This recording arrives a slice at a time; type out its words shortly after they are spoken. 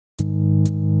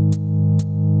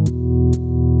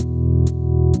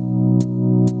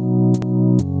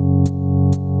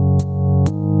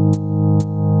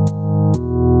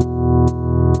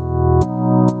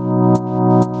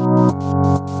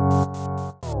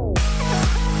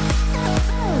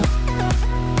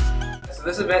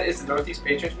This event is the Northeast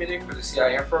Patrons Meeting for the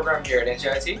CIM program here at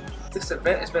NJIT. This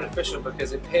event is beneficial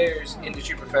because it pairs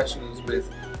industry professionals with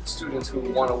students who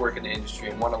want to work in the industry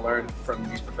and want to learn from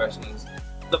these professionals.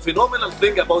 The phenomenal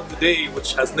thing about today,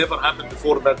 which has never happened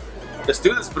before, that the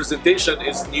students' presentation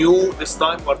is new this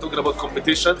time. We're talking about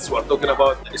competitions, we're talking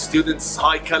about students'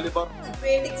 high caliber. A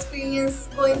great experience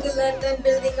going to London,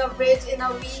 building a bridge in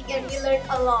a week, and we learned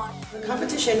a lot. The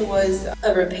competition was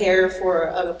a repair for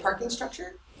a parking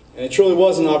structure. And it truly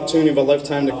was an opportunity of a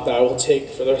lifetime that I will take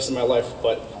for the rest of my life.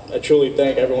 But I truly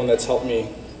thank everyone that's helped me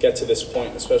get to this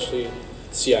point, especially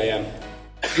CIM.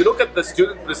 If you look at the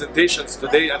student presentations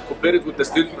today and compare it with the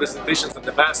student presentations in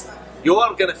the past, you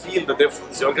are going to feel the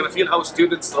difference. You're going to feel how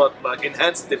students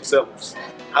enhance themselves,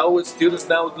 how students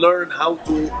now learn how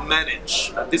to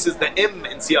manage. And this is the M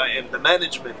in CIM, the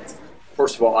management.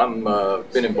 First of all,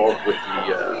 I've been involved with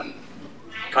the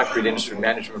Concrete Industry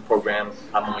Management Program,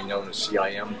 commonly known as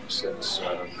CIM, since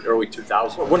early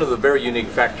 2000. One of the very unique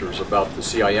factors about the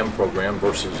CIM program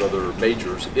versus other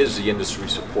majors is the industry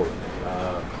support.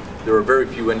 There are very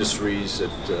few industries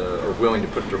that are willing to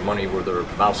put their money where their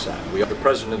mouth's at. We have the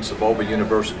presidents of all the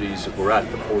universities that we're at,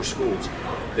 the 4 schools.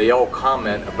 They all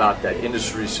comment about that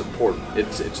industry support.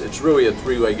 It's really a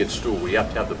three-legged stool. We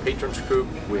have to have the patrons group,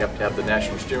 we have to have the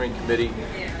National Steering Committee,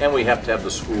 and we have to have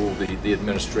the school, the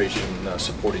administration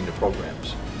supporting the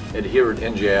programs. And here at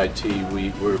NJIT,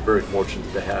 we're very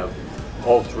fortunate to have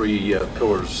all 3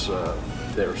 pillars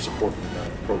that are supporting the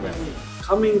program.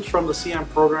 Coming from the CIM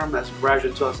program as a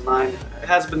graduate in 2009, it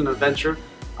has been an adventure.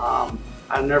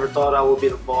 I never thought I would be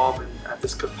involved at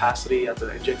this capacity at the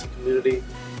NJIT community,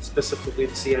 specifically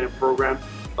the CIM program,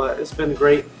 but it's been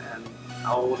great and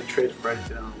I wouldn't trade it for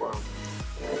anything in the world.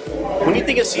 When you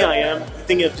think of CIM, you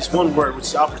think of just one word, which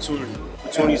is opportunity.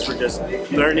 Opportunities for just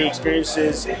learning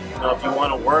experiences. If you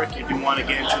want to work, if you want to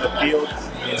get into the field,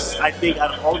 I think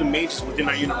out of all the majors within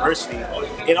our university,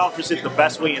 it offers it the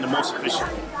best way and the most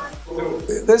efficient way.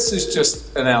 This is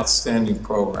just an outstanding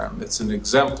program. It's an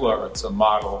exemplar, it's a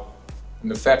model, and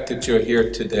the fact that you're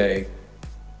here today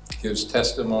gives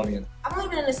testimony. I've only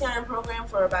been in the CIM program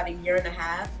for about 1.5 years,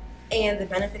 and the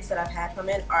benefits that I've had from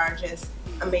it are just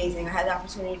amazing. I had the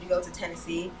opportunity to go to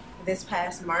Tennessee this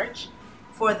past March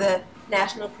for the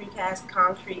National Precast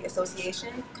Concrete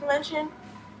Association Convention,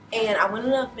 and I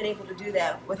wouldn't have been able to do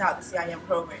that without the CIM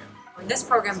program. In this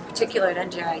program in particular at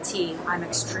NJIT, I'm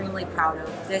extremely proud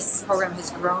of. This program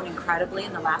has grown incredibly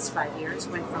in the last 5 years,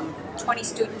 went from 20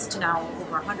 students to now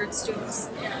over 100 students.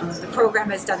 The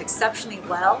program has done exceptionally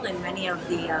well in many of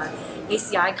the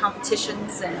ACI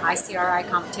competitions and ICRI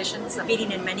competitions,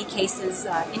 beating in many cases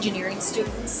engineering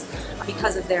students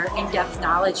because of their in-depth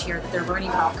knowledge here that they're learning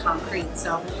about concrete.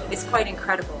 So it's quite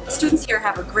incredible. Students here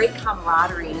have a great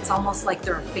camaraderie and it's almost like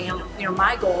they're a family.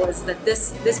 My goal is that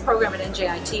this program at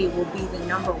NJIT will be the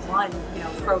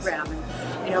 #1 program.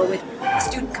 And with the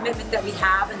student commitment that we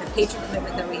have and the patron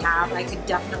commitment that we have, I could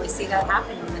definitely see that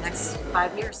happening in the next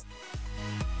 5 years.